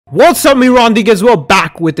What's up, me Raandigars? We're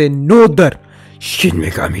back with another Shin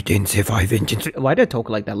Megami Tensei 5 engine. Why did I talk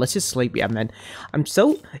like that? Let's just sleep. Yeah, man. I'm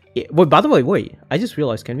so... Wait, by the way, wait. I just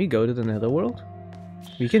realized, can we go to the netherworld?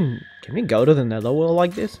 Can we go to the netherworld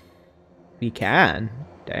like this? We can.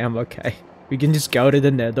 Damn, okay. We can just go to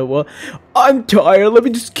the netherworld. I'm tired. Let me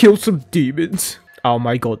just kill some demons. Oh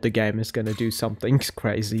my god, the game is gonna do something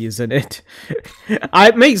crazy, isn't it?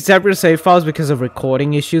 I make separate save files because of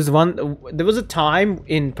recording issues. There was a time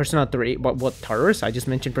in Persona 3, what colors? I just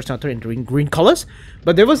mentioned Persona 3 in green colors.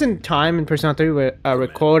 But there was a time in Persona 3 where a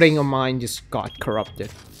recording of mine just got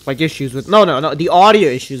corrupted. Like issues with, no, the audio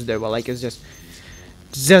issues there were like, it's just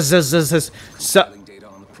so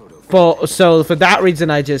for that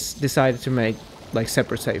reason, I just decided to make like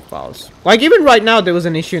separate save files. Like even right now there was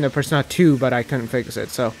an issue in the Persona 2, but I couldn't fix it.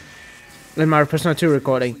 So in my Persona 2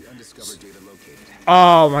 recording,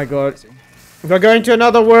 oh my god, we're going to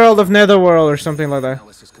another world of netherworld or something like that.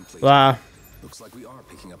 Wow. Looks like we are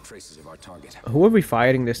picking up traces of our target. Who are we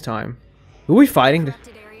fighting this time? Who are we fighting?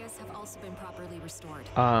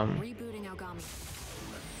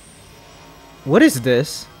 What is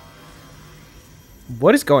this?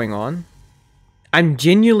 What is going on? I'm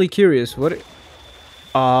genuinely curious. What?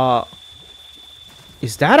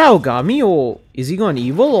 Is that Aogami, or is he gone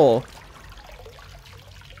evil, or?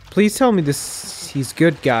 Please tell me he's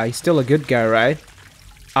good guy. He's still a good guy, right?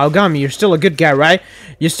 Aogami, you're still a good guy, right?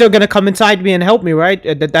 You're still gonna come inside me and help me, right?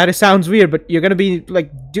 That sounds weird, but you're gonna be,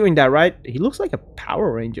 like, doing that, right? He looks like a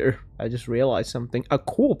Power Ranger. I just realized something. A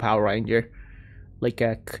cool Power Ranger. Like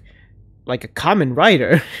a Kamen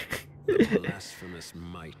Rider. The blasphemous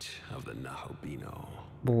might of the Naobino.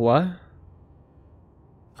 What?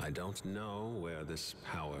 I don't know where this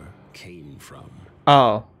power came from.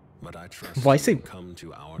 Oh. But I trust why say come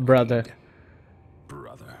to our brother? Aid.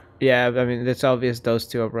 Brother. Yeah, I mean, it's obvious those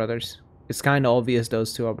two are brothers. It's kind of obvious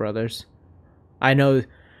those two are brothers. I know.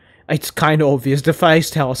 It's kind of obvious. The face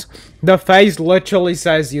tells. The face literally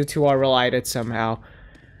says you two are related somehow.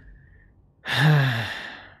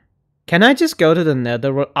 Can I just go to the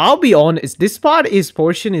netherworld? I'll be honest, this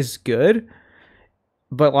portion is good.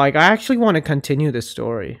 But, like, I actually want to continue the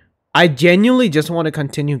story. I genuinely just want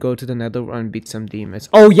to go to the netherworld and beat some demons.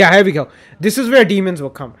 Oh, yeah, here we go. This is where demons will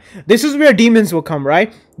come. This is where demons will come,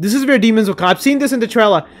 right? This is where demons will come. I've seen this in the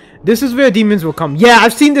trailer. This is where demons will come. Yeah,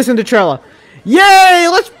 I've seen this in the trailer. Yay!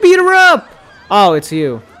 Let's beat her up! Oh, it's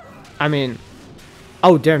you. I mean...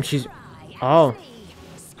 Oh, damn, she's... Oh.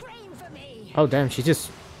 Oh, damn, she's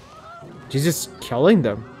just killing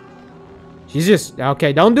them. She's just...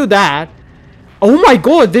 Okay, don't do that. Oh my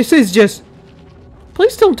god, this is just...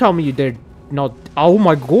 Please don't tell me they're not... Oh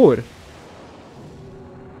my god.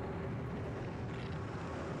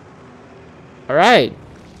 Alright.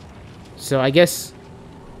 So I guess...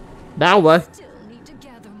 That was...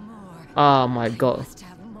 Oh my god.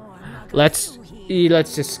 Let's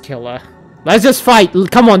just kill her. Let's just fight.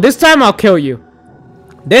 Come on, this time I'll kill you.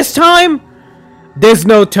 This time, there's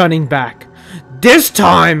no turning back. This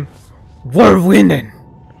time, we're winning.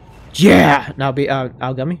 Yeah. Now be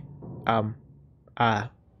Aogami.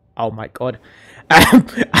 Oh my god.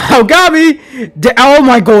 Aogami. Oh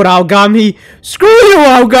my god, Aogami. Screw you,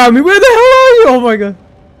 Aogami. Where the hell are you? Oh my god.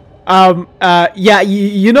 Yeah.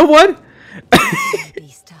 You know what?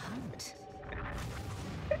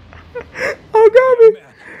 Aogami.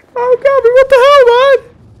 Aogami. What the hell, man?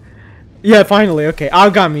 Yeah. Finally. Okay.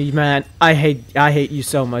 Aogami, man. I hate you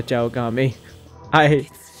so much, Aogami. I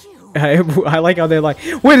like how they're like,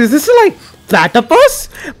 wait, is this like platypus?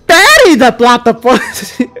 Barry the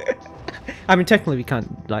platypus! I mean, technically we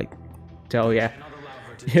can't, like, tell, yeah.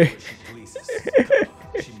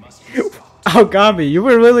 Aogami, you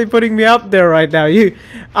were really putting me up there right now.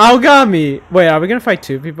 Aogami! Wait, are we gonna fight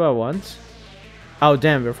two people at once? Oh,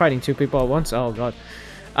 damn, we're fighting two people at once? Oh, god.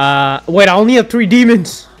 Wait, I only have 3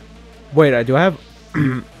 demons! Wait, do I have...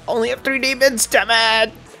 only have 3 demons, damn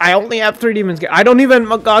it! I only have 3 demons. I don't even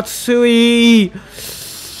Magatsui.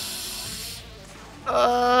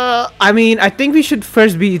 I mean, I think we should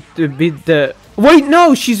first beat the. Wait,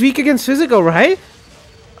 no, she's weak against physical, right?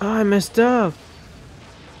 Oh, I messed up.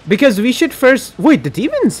 Because we should first. Wait, the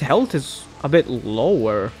demon's health is a bit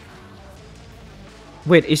lower.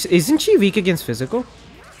 Wait, isn't she weak against physical?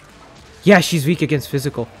 Yeah, she's weak against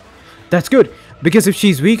physical. That's good, because if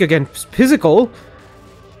she's weak against physical,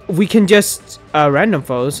 we can just random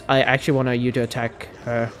foes. I actually want you to attack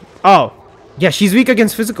her. Oh, yeah, she's weak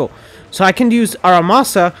against physical, so I can use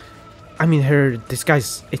Aramasa. I mean, this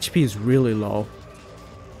guy's HP is really low.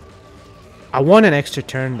 I want an extra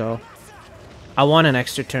turn though.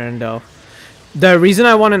 The reason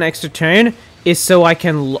I want an extra turn is so I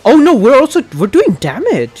can... Oh no, we're doing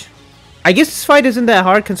damage. I guess this fight isn't that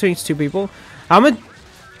hard considering it's 2 people. How much...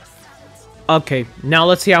 Okay, now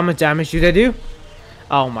let's see how much damage do they do.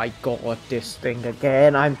 Oh my god, this thing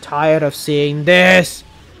again. I'm tired of seeing this.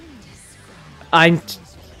 I'm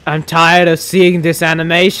tired of seeing this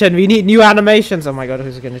animation. We need new animations. Oh my god,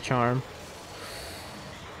 who's gonna charm?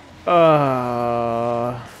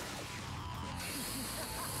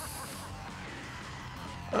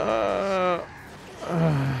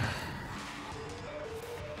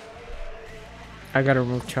 I gotta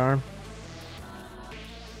remove charm.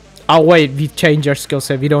 Oh wait, we changed our skill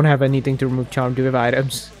set. We don't have anything to remove charm. Do we have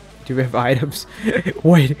items? Do we have items?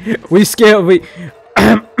 Wait, we scale. Wait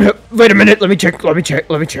a minute. Let me check. Okay,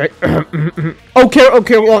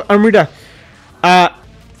 well, I'm ready.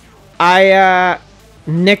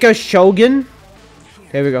 Neko Shogun.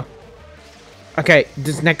 There we go. Okay,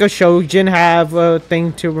 does Neko Shogun have a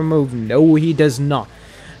thing to remove? No, he does not.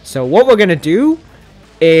 So what we're gonna do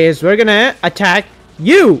is we're gonna attack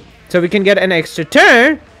you, so we can get an extra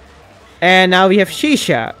turn. And now we have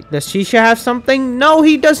Shisha. Does Shisha have something? No,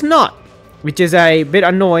 he does not. Which is a bit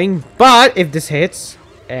annoying. But if this hits,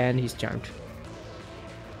 and he's charmed.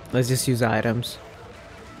 Let's just use items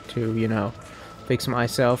to, you know, fix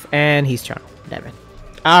myself. And he's charmed. Damn it.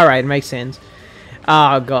 Alright, makes sense.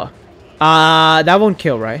 Oh, God. That won't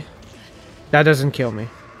kill, right? That doesn't kill me.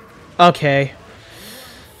 Okay.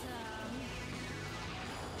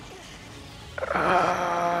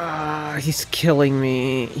 He's killing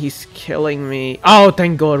me. He's killing me. Oh,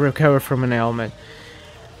 thank God, recover from an ailment.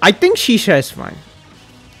 I think Shisha is fine.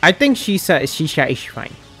 I think Shisha is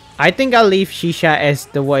fine. I think I'll leave Shisha as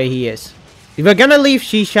the way he is. If we're gonna leave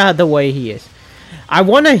Shisha the way he is. I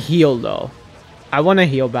want to heal, though. I want to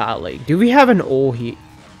heal badly. Do we have an all heal?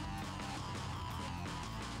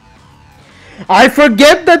 I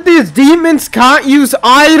forget that these demons can't use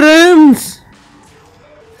items!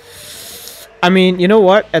 I mean, you know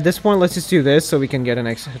what? At this point, let's just do this so we can get an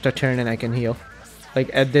extra turn and I can heal.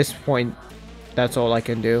 Like, at this point, that's all I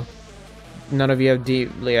can do. None of you have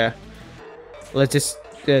yeah. Let's just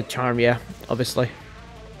charm, yeah, obviously.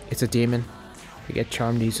 It's a demon. We get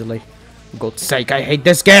charmed easily. For God's sake, I hate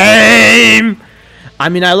this game! I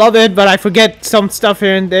mean, I love it, but I forget some stuff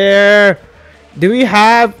here and there. Do we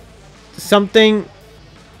have something?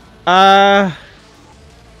 Let's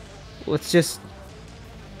just...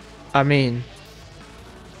 I mean...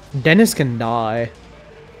 Dennis can die.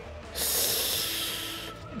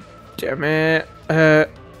 Damn it.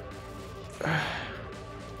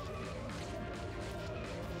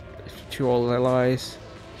 To all allies.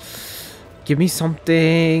 Give me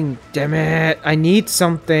something. Damn it. I need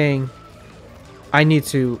something. I need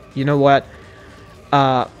to. You know what?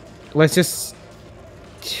 Let's just...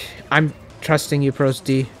 I'm trusting you, Pros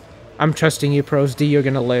D. I'm trusting you, Pros D. You're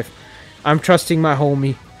gonna live. I'm trusting my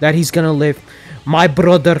homie that he's gonna live. My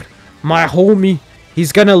brother, my homie,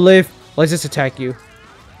 he's gonna live. Let's just attack you.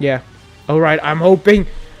 Yeah. Alright, I'm hoping.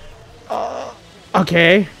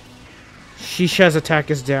 Okay. Shisha's attack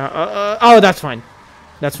is down. Oh, that's fine.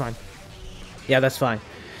 That's fine. Yeah, that's fine.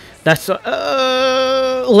 That's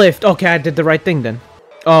lift. Okay, I did the right thing then.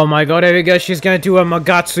 Oh my god, there we go. She's gonna do a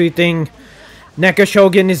Magatsu thing. Neko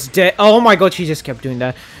Shogun is dead. Oh my god, she just kept doing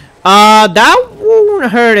that. That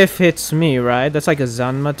won't hurt if it's me, right? That's like a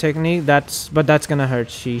Zanma technique. But that's gonna hurt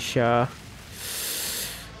Shisha.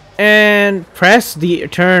 And press the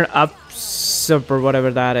turn up or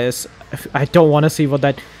whatever that is. I don't want to see what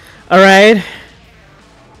that... Alright.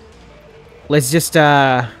 Let's just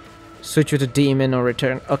switch with a demon or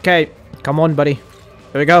return. Okay, come on, buddy.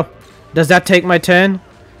 There we go. Does that take my turn?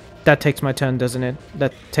 That takes my turn, doesn't it?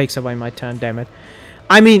 That takes away my turn, damn it.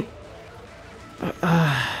 I mean...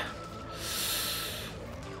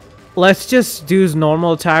 let's just do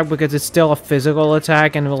normal attack because it's still a physical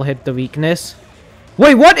attack and will hit the weakness.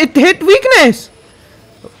 Wait, what? It hit weakness!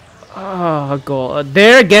 Oh, God.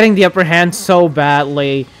 They're getting the upper hand so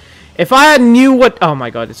badly. If I knew what... Oh, my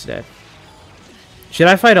God, it's dead. Should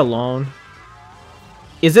I fight alone?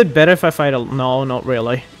 Is it better if I fight alone? No, not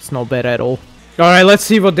really. It's not better at all. Alright, let's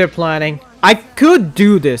see what they're planning. I could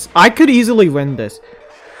do this. I could easily win this.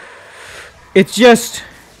 It's just...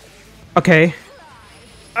 Okay.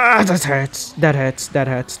 That hurts. That hurts. That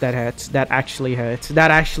hurts. That hurts. That actually hurts.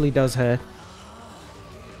 That actually does hurt.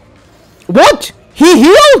 What? He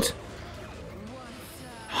healed?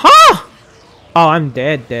 Huh? Oh, I'm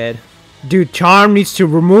dead. Dude, charm needs to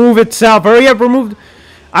remove itself. Hurry up, remove.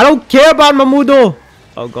 I don't care about Mamudo.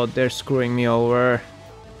 Oh god, they're screwing me over.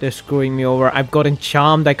 They're screwing me over. I've gotten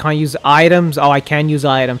charmed. I can't use items. Oh, I can use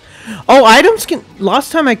items. Oh, items can...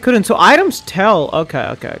 Last time I couldn't. So items tell.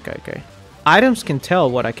 Okay. Items can tell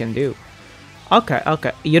what I can do. Okay,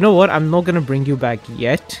 okay. You know what? I'm not gonna bring you back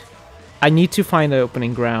yet. I need to find the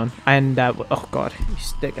opening ground. And that... Oh god,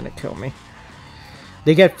 they're gonna kill me.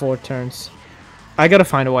 They get 4 turns. I gotta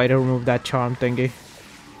find a way to remove that charm thingy.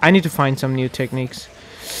 I need to find some new techniques.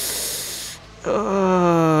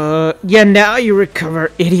 Yeah, now you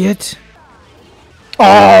recover, idiot.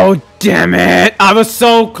 Oh, damn it. I was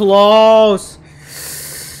so close.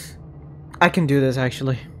 I can do this,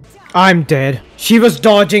 actually. I'm dead. She was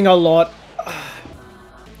dodging a lot.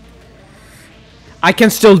 I can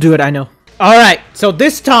still do it, I know. Alright, so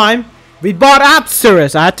this time, we bought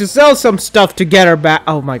Apsaris. I had to sell some stuff to get her back.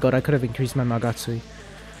 Oh my god, I could have increased my Magatsui.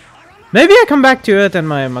 Maybe I come back to Earth and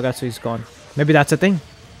my Magatsui is gone. Maybe that's a thing.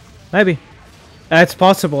 Maybe. It's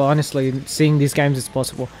possible, honestly. Seeing these games, it's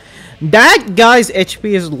possible. That guy's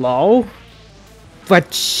HP is low,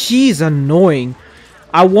 but she's annoying.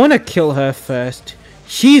 I want to kill her first.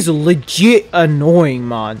 She's legit annoying,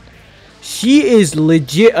 man. She is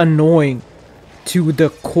legit annoying to the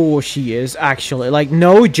core. She is, actually. Like,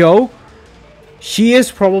 no joke. She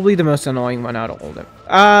is probably the most annoying one out of all of them.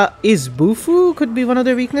 Is Bufu could be one of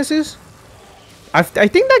their weaknesses? I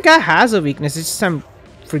think that guy has a weakness. It's just I'm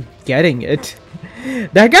forgetting it.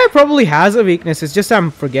 That guy probably has a weakness. It's just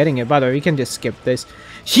I'm forgetting it. By the way, we can just skip this.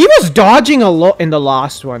 She was dodging a lot in the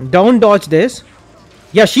last one. Don't dodge this.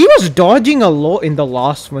 Yeah, she was dodging a lot in the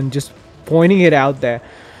last one. Just pointing it out there.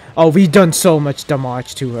 Oh, we've done so much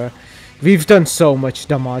damage to her. We've done so much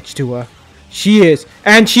damage to her. She is.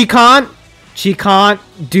 And she can't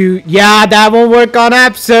do... Yeah, that won't work on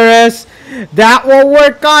Apsaris. That won't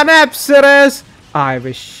work on Apsaris. I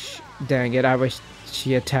wish... Dang it, I wish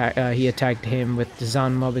he attacked him with the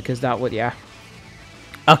Zanma, because that would... Yeah.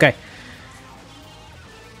 Okay.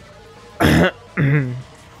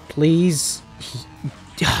 Please.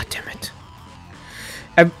 Ah, damn it.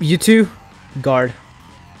 You two, guard.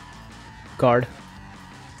 Guard.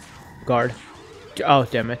 Guard. Oh,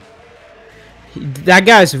 damn it. That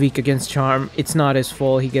guy's weak against charm. It's not his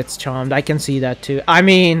fault he gets charmed. I can see that too. I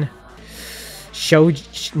mean,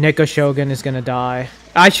 Neko Shogun is gonna die.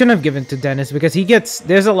 I shouldn't have given to Dennis because he gets...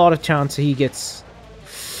 There's a lot of chance he gets...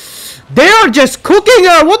 They are just cooking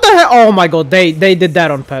her! What the hell? Oh my god, they did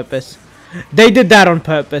that on purpose. They did that on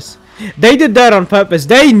purpose. They did that on purpose.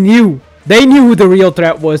 They knew. They knew who the real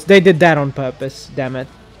threat was. They did that on purpose. Damn it.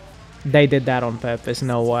 They did that on purpose.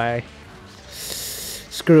 No way.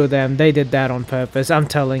 Screw them. They did that on purpose. I'm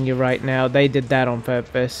telling you right now. They did that on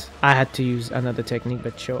purpose. I had to use another technique,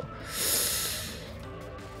 but sure.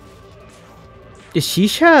 Is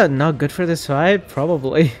Shisha not good for this fight?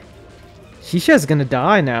 Probably. Shisha's gonna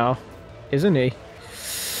die now, isn't he?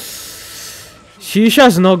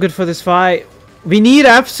 Shisha's not good for this fight. We need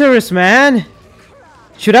Apsaris, man.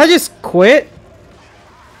 Should I just quit?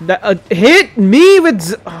 Hit me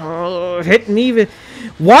with... hit me with...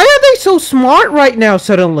 Why are they so smart right now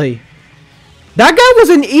suddenly? That guy was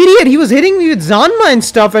an idiot. He was hitting me with Zanma and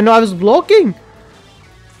stuff and I was blocking.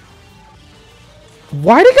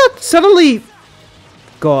 Why they got suddenly...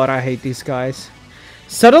 God, I hate these guys.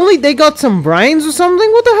 Suddenly they got some brains or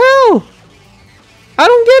something? What the hell? I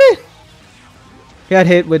don't get it. Got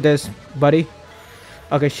hit with this, buddy.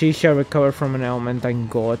 Okay, she shall recover from an element, thank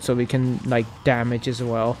god. So we can, like, damage as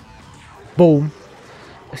well. Boom.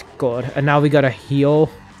 God. And now we gotta heal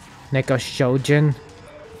Neko Shojin.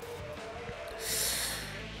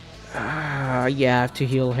 Yeah, I have to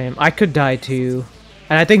heal him. I could die too.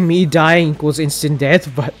 And I think me dying equals instant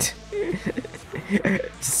death, but...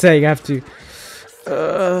 Just saying, I have to...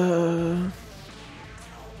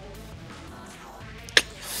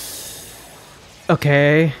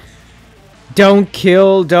 Okay. Don't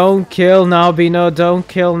kill Naobino, don't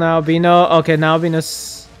kill Naobino. Okay,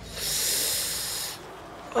 Naobino's...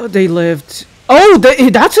 Oh, they lived. Oh,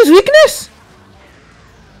 that's his weakness?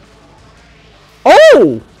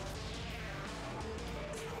 Oh!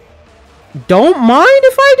 Don't mind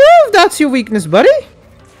if I do, if that's your weakness, buddy.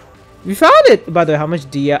 We found it. By the way, how much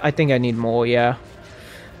D? I think I need more, yeah.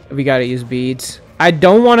 We gotta use beads. I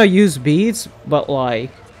don't want to use beads, but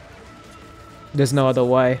like... There's no other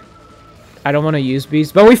way. I don't want to use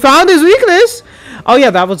beads, but we found his weakness! Oh yeah,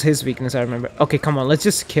 that was his weakness, I remember. Okay, come on, let's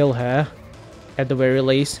just kill her. At the very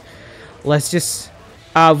least. Let's just...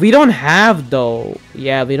 we don't have, though...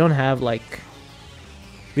 Yeah, we don't have, like...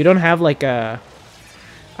 We don't have, like, a...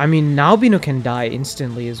 I mean, Naobino can die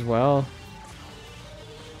instantly as well.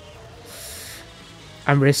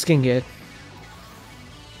 I'm risking it.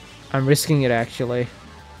 I'm risking it, actually.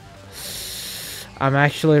 I'm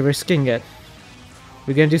actually risking it.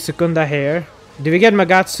 We're gonna do Secunda here. Do we get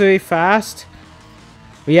Magatsui fast?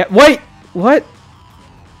 Wait! What?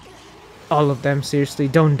 All of them, seriously,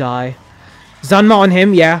 don't die. Zanma on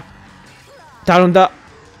him, yeah. Tarunda.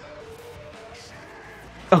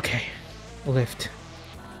 Okay. Lift.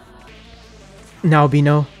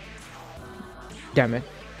 Naobino. Damn it.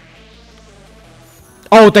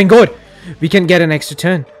 Oh, thank God. We can get an extra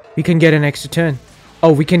turn. We can get an extra turn.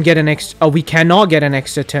 Oh, we can get an extra... Oh, we cannot get an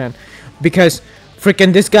extra turn. Because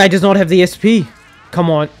freaking this guy does not have the SP. Come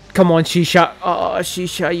on. Come on, Shisha. Oh,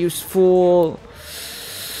 Shisha, you fool.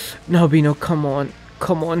 Naobino, come on.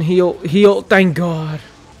 Come on, heal. Heal. Thank God.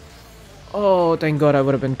 Oh, thank God I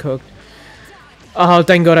would have been cooked. Oh,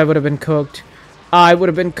 thank God I would have been cooked. I would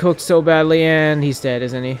have been cooked so badly, and he's dead,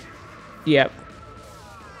 isn't he? Yep.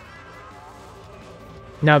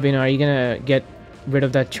 Naobino, are you gonna get rid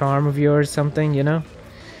of that charm of yours, something, you know?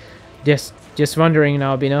 Just wondering,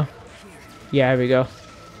 Naobino. Yeah, here we go.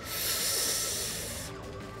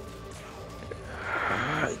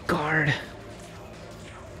 Guard.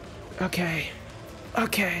 Okay.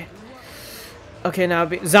 Okay. Okay,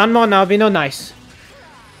 Zanma, Naobino, nice.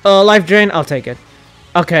 Life drain, I'll take it.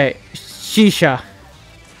 Okay, Shisha.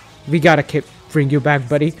 We gotta bring you back,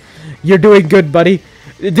 buddy. You're doing good, buddy.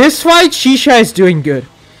 This fight, Shisha is doing good.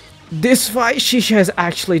 This fight, Shisha is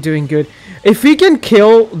actually doing good. If we can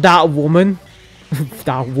kill that woman...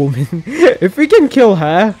 that woman. If we can kill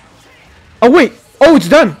her... Oh, wait. Oh, it's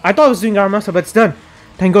done. I thought I was doing Aramasa, but it's done.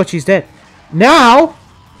 Thank God she's dead. Now...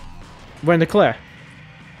 we're in the clear.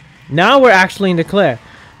 Now we're actually in the clear.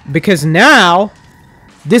 Because now...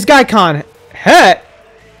 this guy can't hurt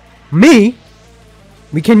me.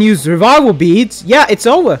 We can use revival beads. Yeah, it's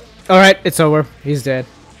over. Alright, it's over. He's dead.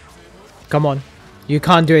 Come on. You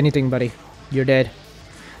can't do anything, buddy. You're dead.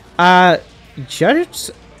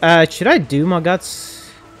 Should I do my guts?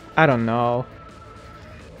 I don't know.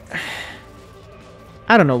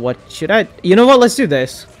 I don't know what. Should I? You know what? Let's do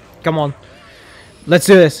this. Come on. Let's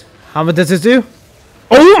do this. How much does this do?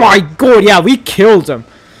 Oh my God. Yeah, we killed him.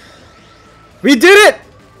 We did it.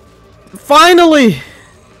 Finally.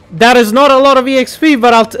 That is not a lot of EXP,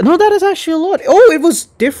 but no, that is actually a lot. Oh, it was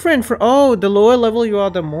different for... oh, the lower level you are,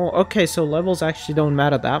 the more... okay, so levels actually don't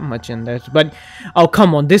matter that much in there. But, oh,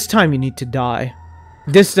 come on. This time you need to die.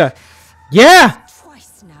 This... yeah!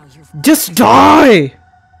 Just die!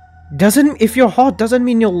 If you're hot, doesn't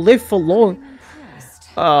mean you'll live for long.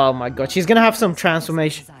 Oh my God. She's gonna have some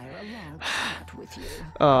transformation.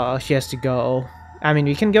 Oh, she has to go. I mean,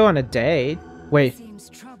 we can go on a date. Wait.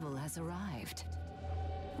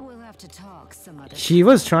 She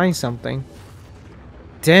was trying something.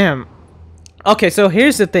 Damn. Okay, so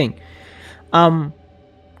here's the thing.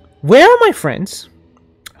 Where are my friends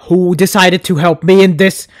who decided to help me in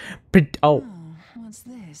this? Oh. What's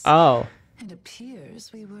this? Oh. It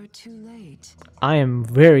appears we were too late. I am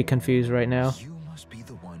very confused right now. You must be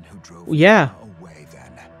the one who drove yeah. away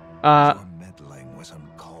then. Your meddling was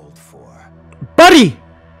uncalled for. Buddy!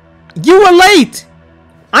 You were late!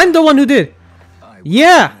 I'm the one who did.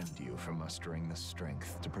 Yeah.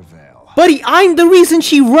 Buddy, I'm the reason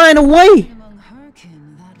she ran away.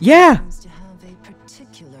 Yeah.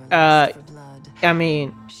 I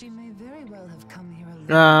mean,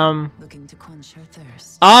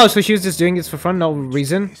 oh, so she was just doing this for fun, no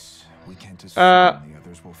reason. I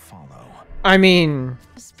mean,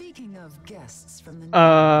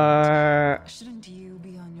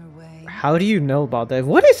 how do you know about that?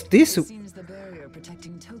 What is this?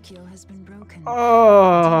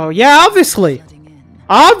 Oh, yeah, obviously.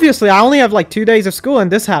 Obviously, I only have like 2 days of school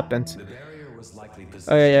and this happened.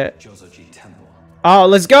 Oh, yeah. Oh,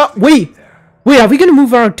 let's go. Wait, are we gonna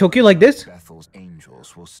move around Tokyo like this?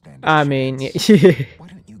 I mean,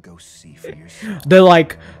 they're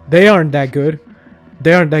like, they aren't that good.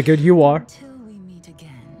 They aren't that good. You are.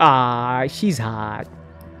 Ah, she's hot.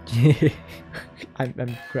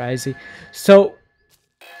 I'm crazy. So,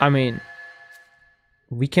 I mean,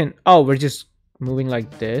 we can. Oh, we're just moving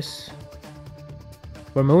like this.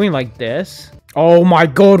 We're moving like this. Oh my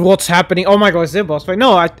God, what's happening? Oh my God, is there a boss fight?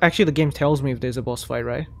 No, actually the game tells me if there's a boss fight,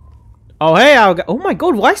 right? Oh, hey, oh my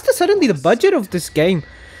God, why is suddenly the budget of this game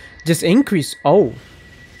just increased? Oh.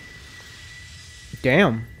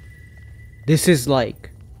 Damn. This is like...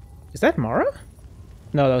 is that Mara?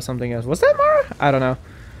 No, that was something else. Was that Mara? I don't know.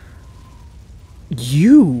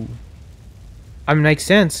 You. I mean, makes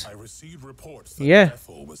sense. I received reports that yeah.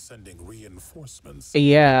 Ethel was sending reinforcements.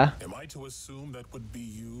 Yeah. Am I to assume that would be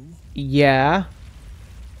you? Yeah.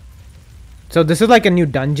 So this is like a new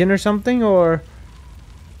dungeon or something, or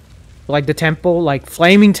like the temple, like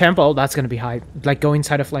flaming temple. That's gonna be hype. Like go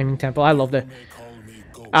inside a flaming temple. I love that.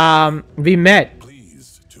 We met.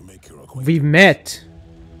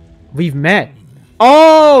 We've met.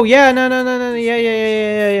 Oh yeah, no.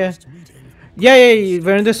 Yeah. Yeah,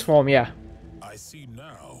 we're in this form, yeah. I see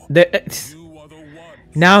now. The, You are the one.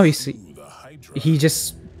 now he see, The Hydra. he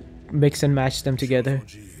just mix and match them together.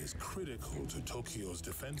 Technology is critical to Tokyo's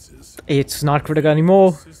defenses. It's not critical anymore.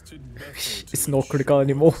 Assisted Bethel to It's not critical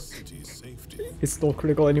anymore. ensure city's safety. It's not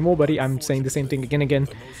critical anymore, buddy. I'm saying the same thing again.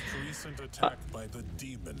 The most recent attack by the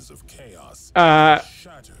demons of chaos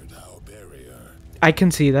shattered our barrier. I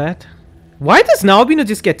can see that. Why does Naobino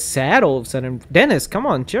just get sad all of a sudden? Dennis, come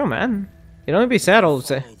on, chill, man. You don't be sad all of a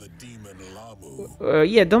sudden. Follow the demon Lamu.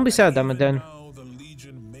 Yeah, don't be sad, damn it, then. Now the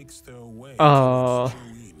Legion makes their way Oh. towards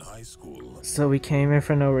Juin High School. So we came here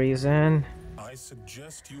for no reason. I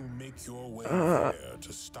suggest you make your way there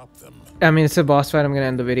to stop them. I mean, it's a boss fight. I'm gonna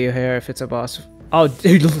end the video here if it's a boss. Oh,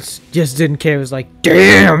 dude, just didn't care. It was like,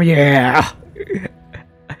 damn, yeah.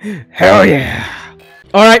 Hell yeah.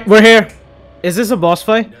 Alright, we're here. Is this a boss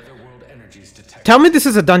fight? Tell me this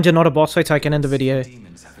is a dungeon, not a boss fight, so I can end the video.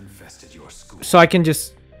 So I can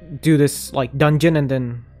just do this, like, dungeon and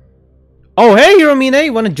then... Oh, hey, Hiromine,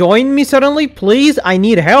 you wanna join me suddenly? Please, I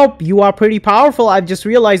need help. You are pretty powerful. I've just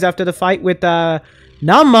realized after the fight with,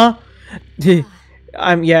 Naamah. Yeah.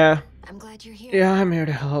 I'm glad you're here. Yeah, I'm here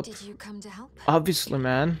to help. Did you come to help? Obviously,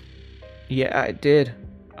 man. Yeah, I did.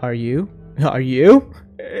 Are you? Are you?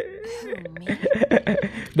 Me?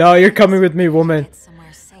 No, you're coming with me, woman. Get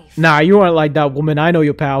somewhere safe. Nah, you aren't like that, woman. I know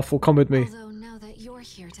you're powerful. Come with me. Although now that you're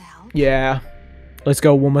here to help, Yeah. Let's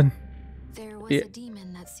go, woman. there was Yeah. a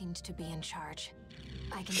demon that seemed to be in charge.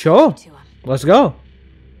 I can Sure. take you to him. Let's go.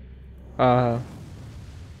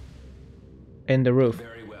 In the roof.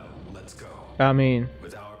 Very well, let's go. I mean,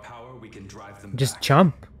 With our power, we can drive them just back.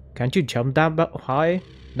 jump. Can't you jump that high?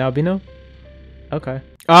 Naobino? Okay.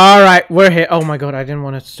 Alright, we're here. Oh my god, I didn't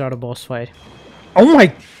want to start a boss fight. Oh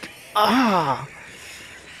my... Ah!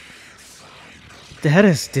 That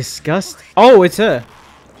is disgusting. Oh, it's her.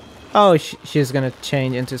 Oh, she's gonna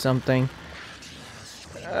change into something.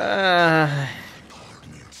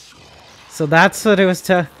 So that's what it was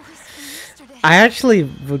to... I actually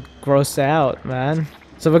would gross out, man.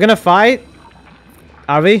 So we're gonna fight?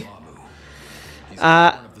 Are we?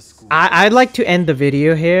 I'd like to end the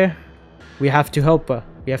video here. We have to help her.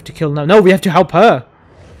 We have to kill now. No, we have to help her.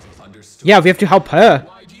 Understood. Yeah, we have to help her.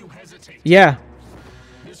 Why do you hesitate? Yeah.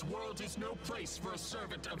 This world is no place for a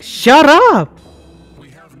servant of... Shut up.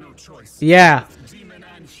 We have no choice. Yeah. Demon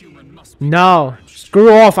and human must be... No.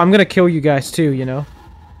 Screw off. I'm gonna kill you guys too, you know.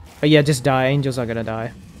 But yeah, just die. Angels are gonna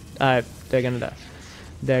die. They're gonna die.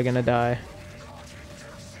 They're gonna die.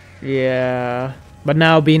 Yeah. But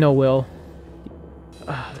now Bino will.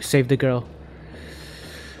 Save the girl.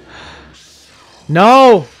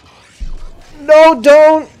 No! No,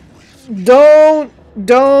 don't!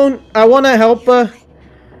 Don't! I wanna help her.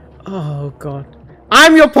 Oh, God.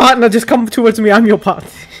 I'm your partner! Just come towards me, I'm your partner.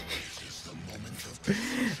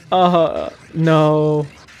 No.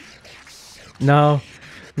 No.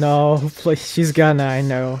 No, please, she's gonna, I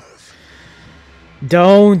know.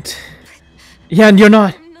 Don't! Yeah, and you're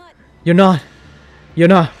not! You're not! You're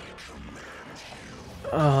not!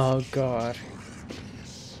 Oh, God.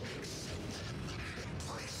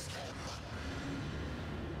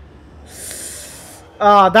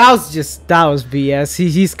 Oh, that was BS.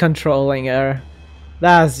 He's controlling her.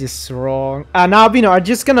 That's just wrong. Now Bino are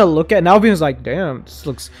just gonna look at... Now Bino's like, damn, this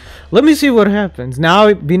looks... Let me see what happens.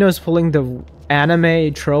 Now Bino's pulling the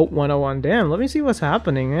anime trope 101. Damn, let me see what's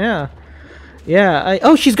happening. Yeah. Yeah.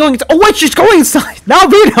 Oh, she's going... Oh, wait, she's going inside! Now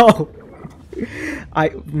Bino!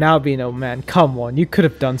 Now Bino, man, come on. You could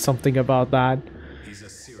have done something about that. He's a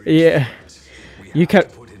serious Yeah. threat. You could...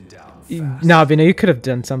 Put him down fast. Nah, Bino, you could have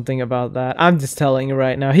done something about that. I'm just telling you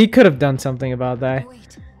right now. He could have done something about that.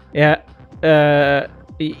 Wait, Yeah.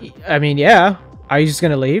 I mean, yeah. Are you just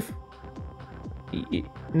gonna leave?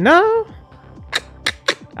 No.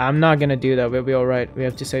 I'm not gonna do that. We'll be alright. We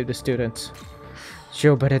have to save the students.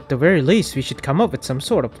 Sure, but at the very least, we should come up with some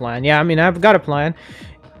sort of plan. Yeah, I mean, I've got a plan.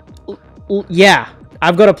 Yeah,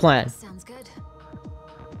 I've got a plan. sounds good.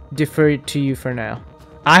 Defer to you for now.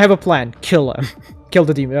 I have a plan. Kill him. Kill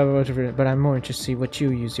the demon. But I'm more interested to see what you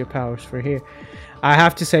use your powers for here. I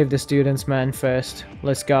have to save the students, man, first.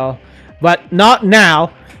 Let's go. But not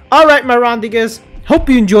now. Alright, my Raandigars. Hope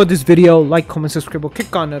you enjoyed this video. Like, comment, subscribe, or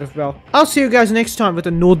click on the notification bell. I'll see you guys next time with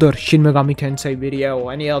another Shin Megami Tensei video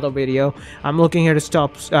or any other video. I'm looking here to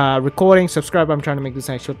stop recording. Subscribe. I'm trying to make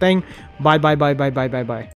this actual thing. Bye.